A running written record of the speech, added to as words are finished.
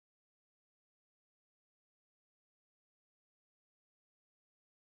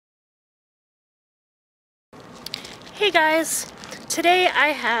Hey guys! Today I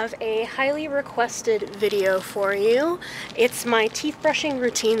have a highly requested video for you. It's my teeth brushing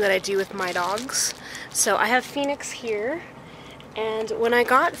routine that I do with my dogs. So I have Phoenix here, and when I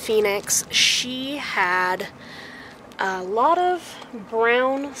got Phoenix, she had a lot of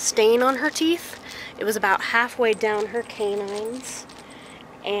brown stain on her teeth. It was about halfway down her canines,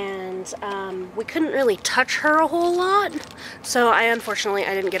 and we couldn't really touch her a whole lot, so unfortunately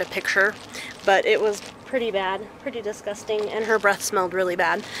I didn't get a picture, but it was pretty bad, pretty disgusting, and her breath smelled really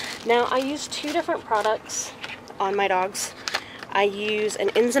bad. Now I use two different products on my dogs. I use an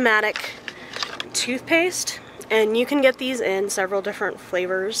enzymatic toothpaste, and you can get these in several different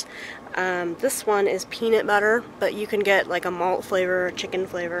flavors. This one is peanut butter, but you can get like a malt flavor, a chicken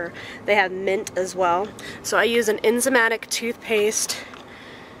flavor. They have mint as well. So I use an enzymatic toothpaste.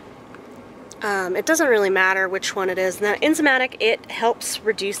 It doesn't really matter which one it is. Now, enzymatic, it helps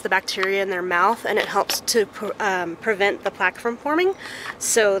reduce the bacteria in their mouth, and it helps to prevent the plaque from forming.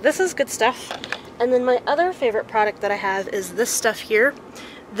 So this is good stuff. And then my other favorite product that I have is this stuff here.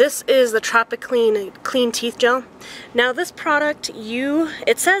 This is the Tropiclean Clean Teeth Gel. Now this product,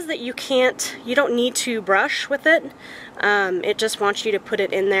 it says that you don't need to brush with it. It just wants you to put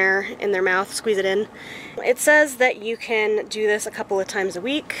it in their mouth, squeeze it in. It says that you can do this a couple of times a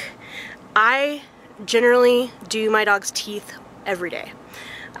week. I generally do my dog's teeth every day.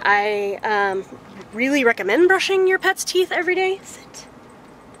 I really recommend brushing your pet's teeth every day. Sit.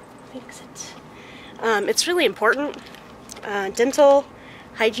 Fix it. It's really important. Dental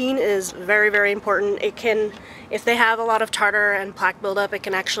hygiene is very, very important. It can, if they have a lot of tartar and plaque buildup, it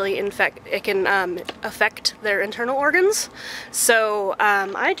can actually affect their internal organs. So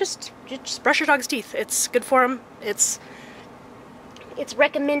you just brush your dog's teeth. It's good for them. It's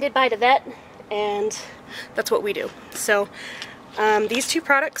recommended by the vet, and that's what we do. So these two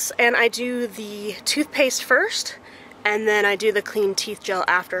products, and I do the toothpaste first, and then I do the clean teeth gel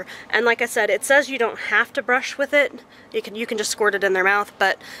after. And like I said, it says you don't have to brush with it. You can just squirt it in their mouth,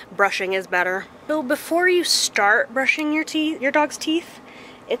 but brushing is better. So before you start brushing your dog's teeth,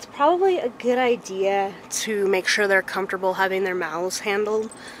 it's probably a good idea to make sure they're comfortable having their mouths handled.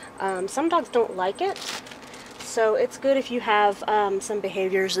 Some dogs don't like it. So it's good if you have some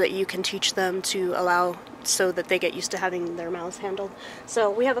behaviors that you can teach them to allow so that they get used to having their mouths handled.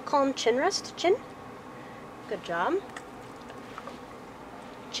 So we have a calm chin rest. Chin. Good job.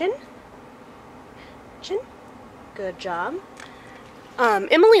 Chin. Chin. Good job.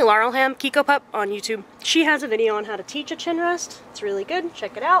 Emily Laurelham, Kiko Pup on YouTube. She has a video on how to teach a chin rest. It's really good.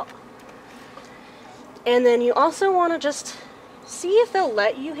 Check it out. And then you also want to just see if they'll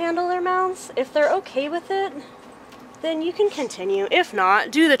let you handle their mouths. If they're okay with it, then you can continue. If not,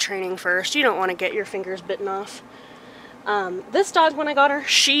 do the training first. You don't want to get your fingers bitten off. This dog, when I got her,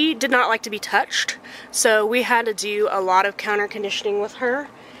 she did not like to be touched, so we had to do a lot of counter conditioning with her,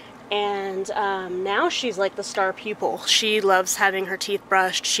 and now she's like the star pupil. She loves having her teeth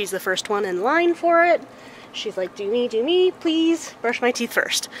brushed. She's the first one in line for it. She's like, do me, please, brush my teeth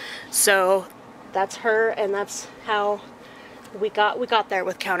first. So that's her, and that's how we got there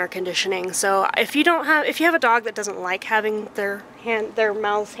with counter conditioning. So if you have a dog that doesn't like having their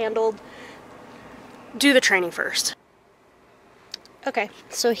mouths handled, do the training first. Okay,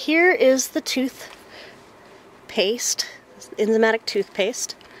 so here is the toothpaste, enzymatic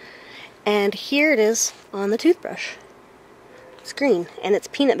toothpaste, and here it is on the toothbrush. It's green, and it's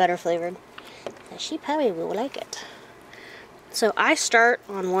peanut butter flavored. And she probably will like it. So I start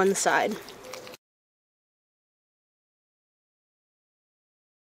on one side.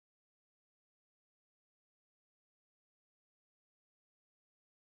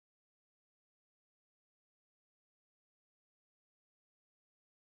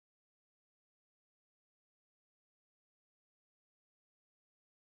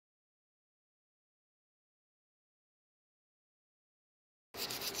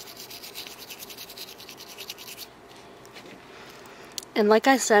 And like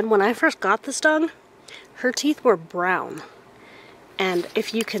I said, when I first got this dog, her teeth were brown. And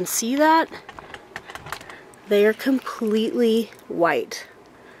if you can see that, they are completely white.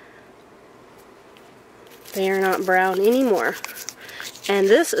 They are not brown anymore. And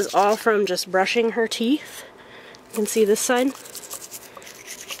this is all from just brushing her teeth. You can see this side.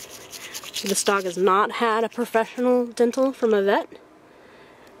 This dog has not had a professional dental from a vet.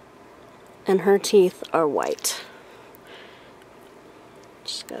 And her teeth are white.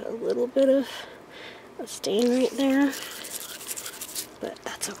 Just got a little bit of a stain right there, but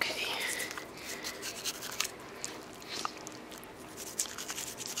that's okay.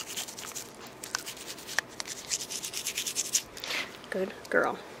 Good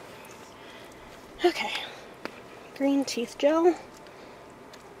girl. Okay. green teeth gel.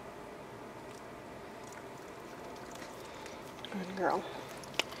 Good girl.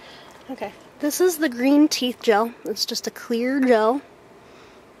 Okay, this is the green teeth gel. It's just a clear gel.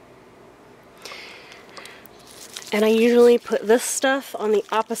 And I usually put this stuff on the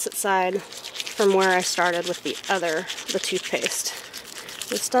opposite side from where I started with the toothpaste.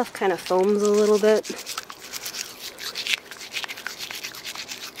 This stuff kind of foams a little bit.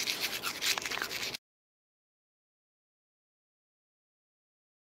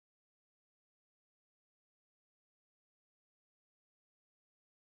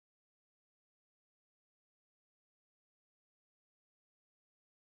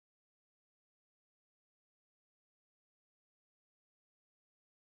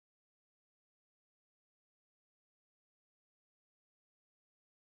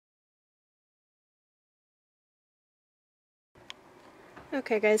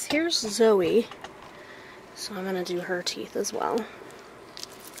 Okay guys, here's Zoe. So I'm gonna do her teeth as well.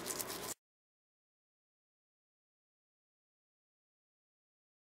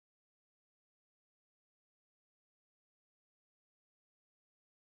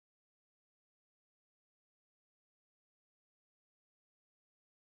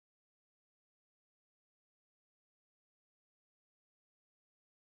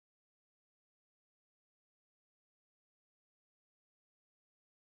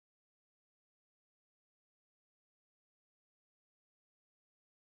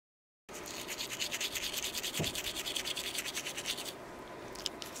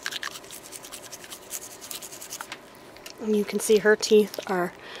 And you can see her teeth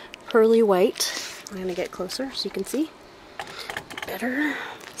are pearly white. I'm gonna get closer so you can see. Better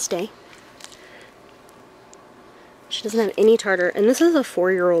stay. She doesn't have any tartar, and this is a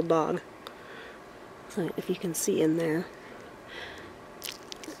 4-year-old dog. So if you can see in there.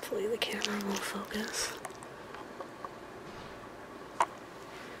 Hopefully the camera will focus.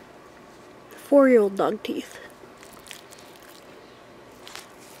 4-year-old dog teeth.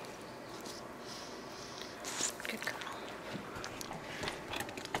 Good girl.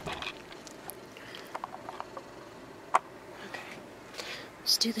 Okay.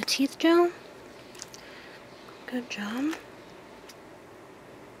 Let's do the teeth gel. Good job.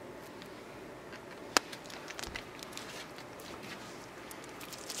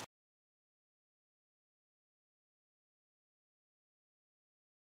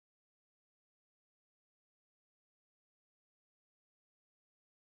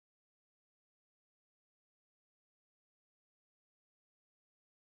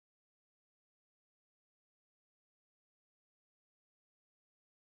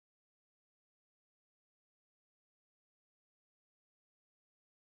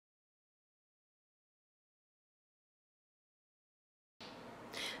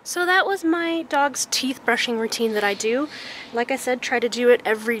 So that was my dog's teeth brushing routine that I do. Like I said, try to do it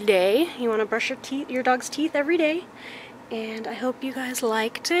every day. You want to brush your dog's teeth every day. And I hope you guys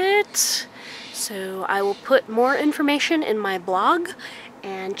liked it. So I will put more information in my blog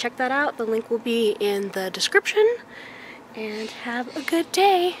and check that out. The link will be in the description. And have a good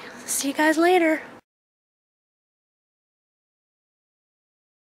day. See you guys later.